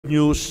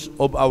news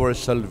of our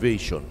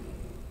salvation.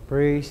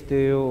 Praise to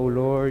you, O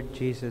Lord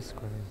Jesus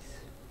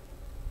Christ.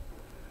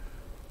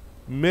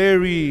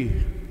 Mary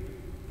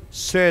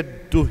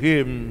said to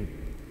him,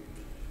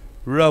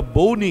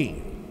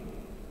 Rabboni.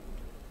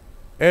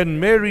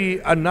 And Mary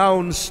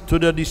announced to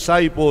the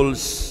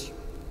disciples,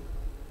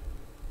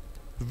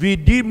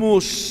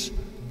 Vidimus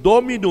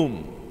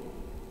Dominum.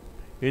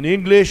 In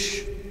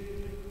English,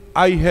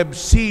 I have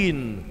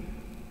seen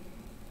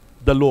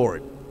the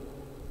Lord.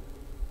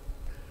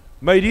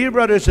 My dear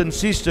brothers and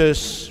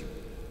sisters,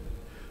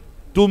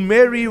 to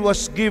Mary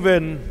was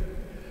given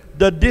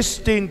the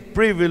distinct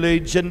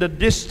privilege and the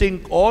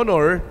distinct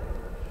honor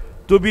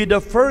to be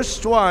the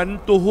first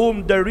one to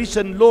whom the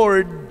risen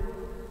Lord,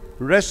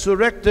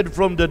 resurrected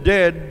from the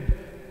dead,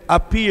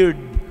 appeared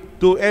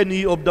to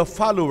any of the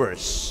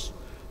followers,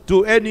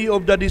 to any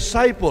of the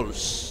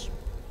disciples.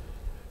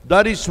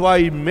 That is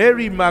why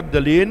Mary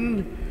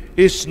Magdalene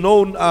is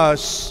known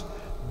as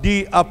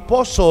the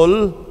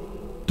apostle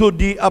to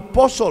the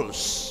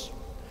apostles.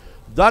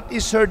 That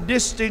is her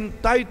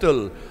distinct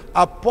title,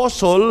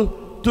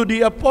 apostle to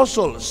the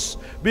apostles,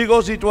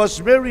 because it was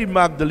Mary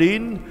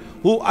Magdalene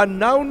who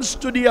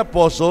announced to the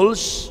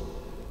apostles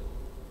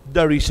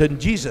the risen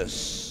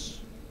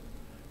Jesus.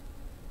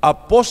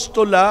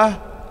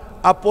 Apostola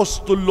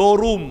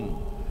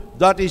apostolorum,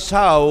 that is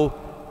how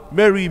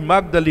Mary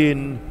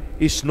Magdalene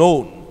is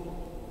known.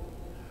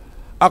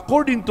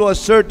 According to a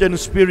certain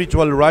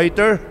spiritual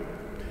writer,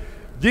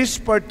 this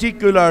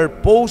particular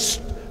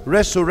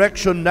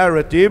post-resurrection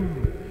narrative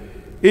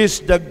is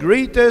the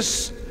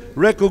greatest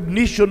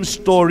recognition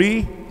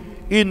story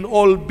in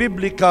all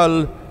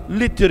biblical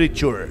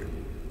literature.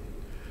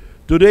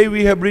 Today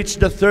we have reached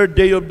the third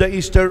day of the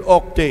Easter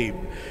Octave.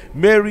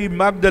 Mary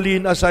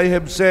Magdalene, as I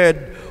have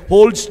said,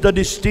 holds the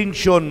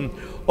distinction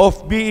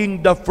of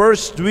being the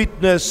first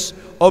witness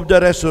of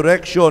the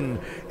resurrection,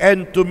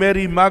 and to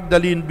Mary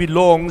Magdalene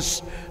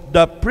belongs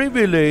the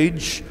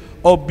privilege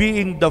of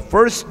being the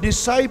first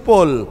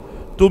disciple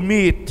to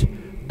meet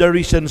the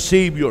risen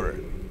Savior.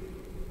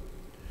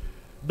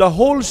 The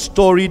whole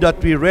story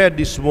that we read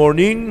this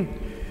morning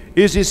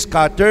is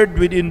scattered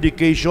with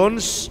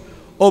indications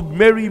of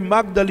Mary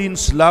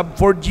Magdalene's love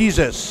for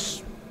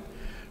Jesus.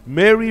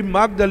 Mary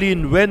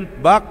Magdalene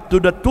went back to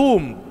the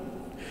tomb.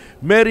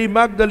 Mary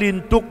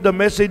Magdalene took the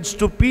message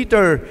to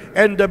Peter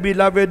and the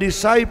beloved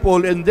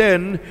disciple, and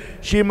then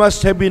she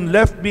must have been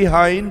left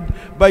behind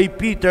by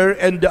Peter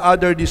and the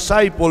other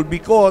disciple,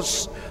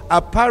 because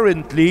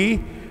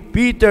apparently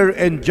Peter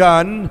and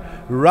John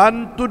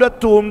ran to the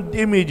tomb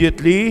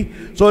immediately,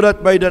 so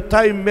that by the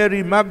time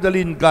Mary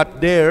Magdalene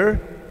got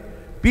there,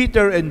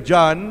 Peter and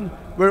John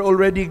were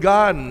already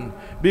gone,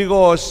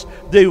 because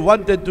they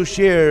wanted to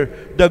share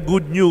the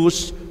good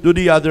news to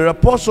the other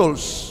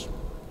apostles.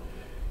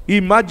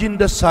 Imagine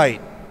the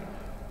sight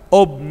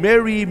of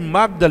Mary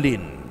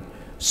Magdalene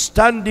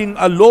standing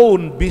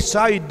alone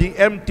beside the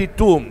empty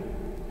tomb.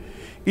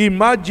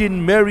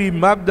 Imagine Mary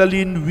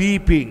Magdalene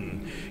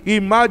weeping.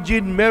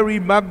 Imagine Mary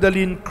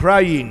Magdalene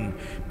crying.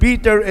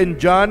 Peter and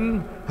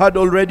John had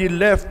already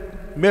left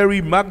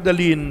Mary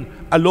Magdalene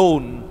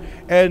alone,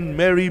 and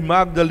Mary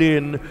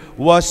Magdalene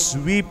was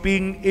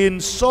weeping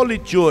in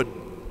solitude.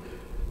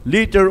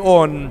 Later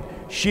on,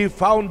 she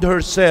found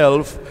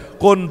herself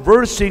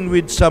conversing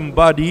with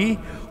somebody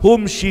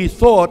whom she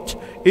thought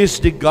is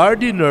the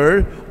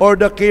gardener or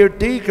the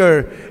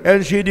caretaker,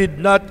 and she did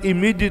not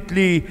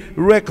immediately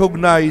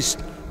recognize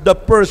the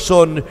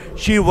person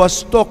she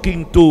was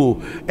talking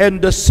to. And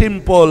the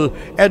simple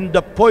and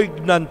the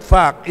poignant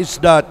fact is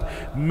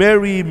that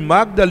Mary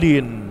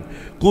Magdalene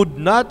could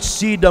not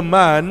see the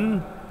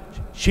man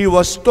she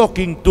was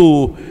talking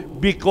to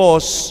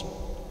because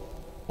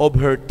of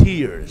her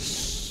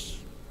tears.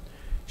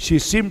 She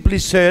simply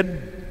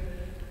said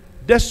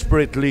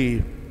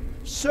desperately,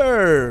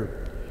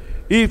 Sir,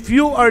 if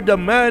you are the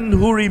man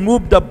who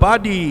removed the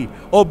body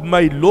of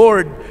my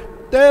Lord,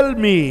 tell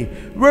me,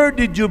 where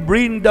did you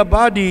bring the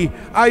body?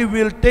 I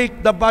will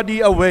take the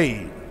body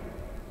away.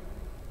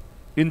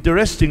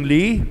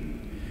 Interestingly,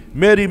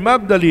 Mary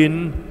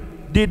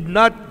Magdalene did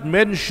not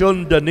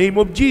mention the name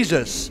of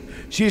Jesus.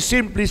 She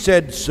simply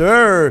said,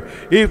 Sir,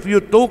 if you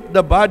took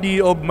the body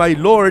of my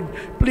Lord,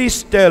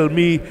 please tell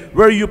me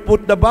where you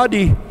put the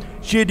body.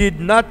 She did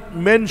not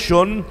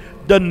mention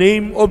the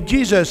name of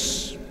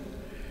Jesus.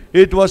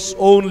 It was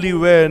only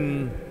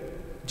when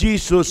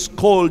Jesus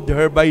called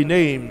her by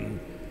name,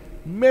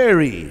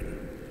 Mary,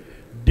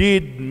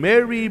 did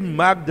Mary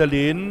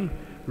Magdalene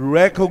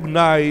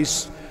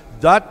recognize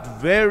that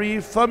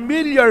very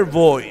familiar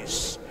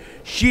voice.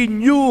 She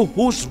knew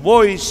whose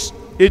voice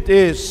it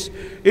is.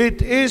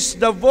 It is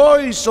the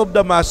voice of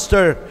the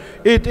Master.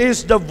 It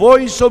is the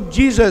voice of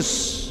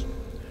Jesus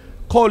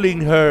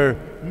calling her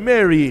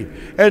Mary.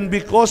 And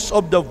because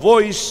of the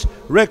voice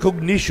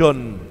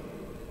recognition,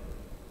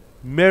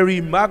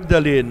 Mary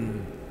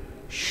Magdalene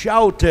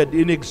shouted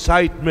in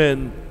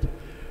excitement,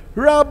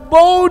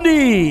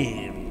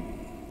 Rabboni!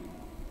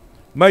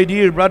 My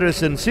dear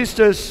brothers and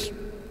sisters,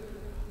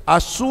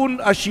 as soon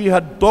as she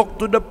had talked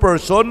to the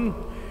person,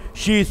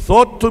 she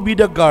thought to be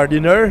the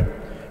gardener,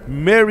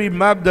 Mary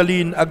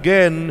Magdalene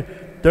again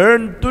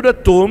turned to the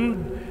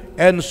tomb,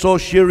 and so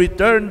she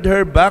returned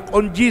her back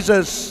on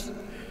Jesus.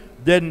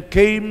 Then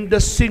came the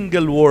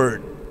single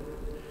word,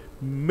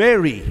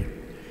 Mary,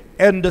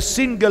 and the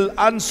single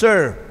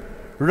answer,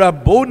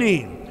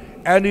 Rabboni.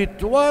 And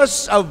it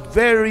was a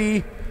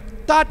very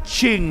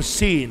touching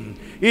scene.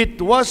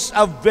 It was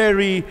a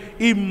very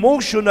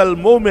emotional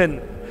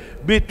moment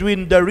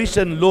between the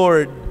risen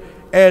Lord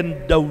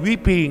and the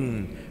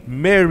weeping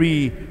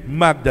Mary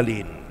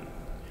Magdalene.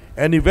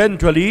 And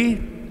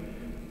eventually,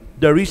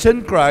 the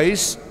risen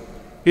Christ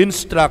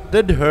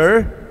instructed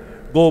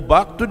her, go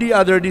back to the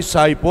other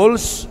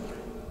disciples,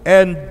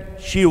 and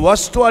she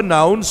was to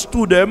announce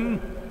to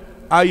them,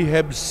 I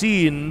have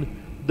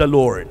seen the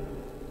Lord.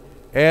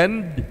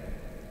 And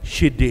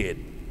she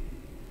did.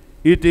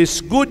 It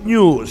is good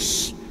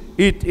news.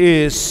 It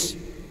is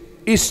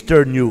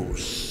Easter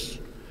news.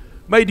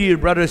 My dear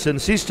brothers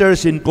and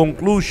sisters, in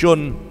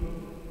conclusion,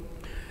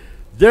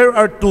 there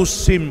are two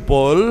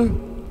simple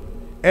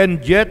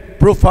and yet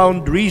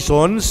profound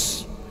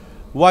reasons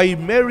why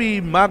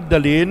Mary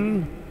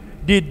Magdalene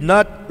did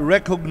not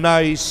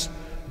recognize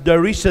the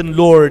risen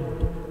Lord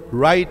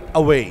right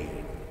away.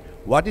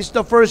 What is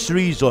the first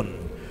reason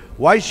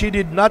why she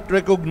did not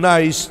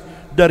recognize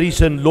the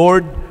risen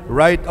Lord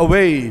right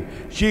away?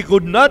 She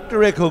could not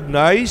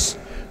recognize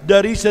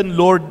the risen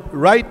Lord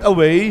right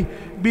away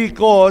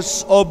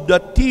because of the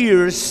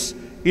tears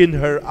in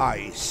her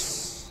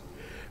eyes.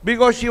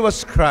 Because she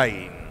was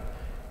crying.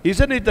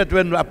 Isn't it that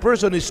when a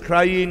person is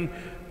crying,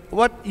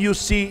 what you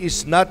see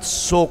is not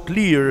so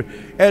clear,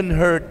 and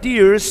her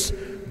tears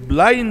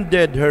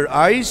blinded her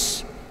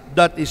eyes?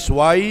 That is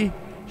why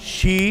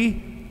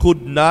she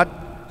could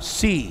not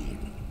see.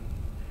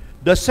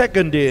 The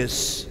second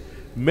is,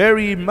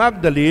 Mary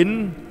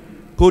Magdalene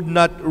could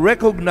not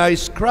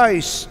recognize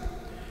Christ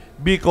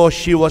because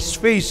she was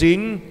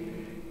facing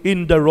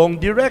in the wrong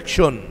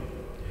direction.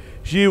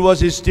 She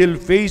was still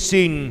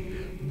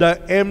facing the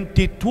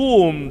empty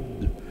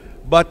tomb,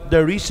 but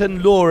the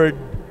risen Lord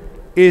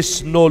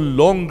is no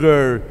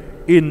longer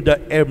in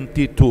the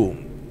empty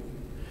tomb.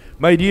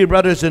 My dear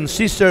brothers and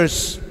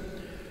sisters,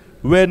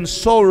 when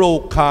sorrow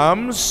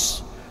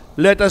comes,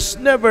 let us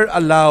never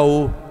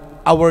allow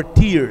our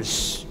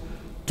tears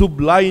to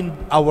blind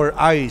our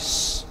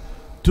eyes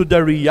to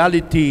the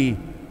reality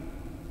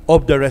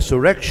of the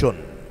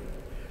resurrection.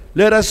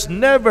 Let us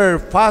never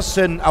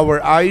fasten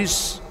our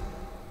eyes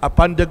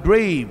upon the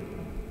grave,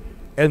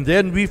 and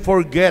then we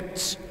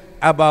forget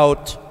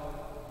about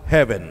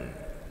heaven.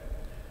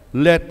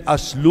 Let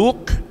us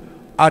look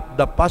at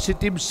the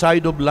positive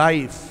side of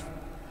life.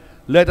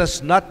 Let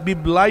us not be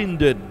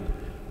blinded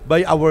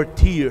by our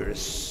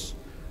tears.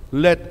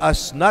 Let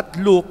us not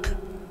look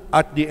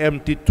at the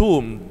empty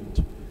tomb,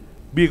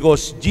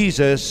 because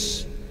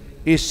Jesus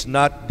is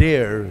not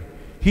there.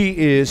 He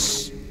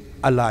is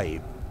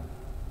alive.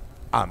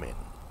 Amen.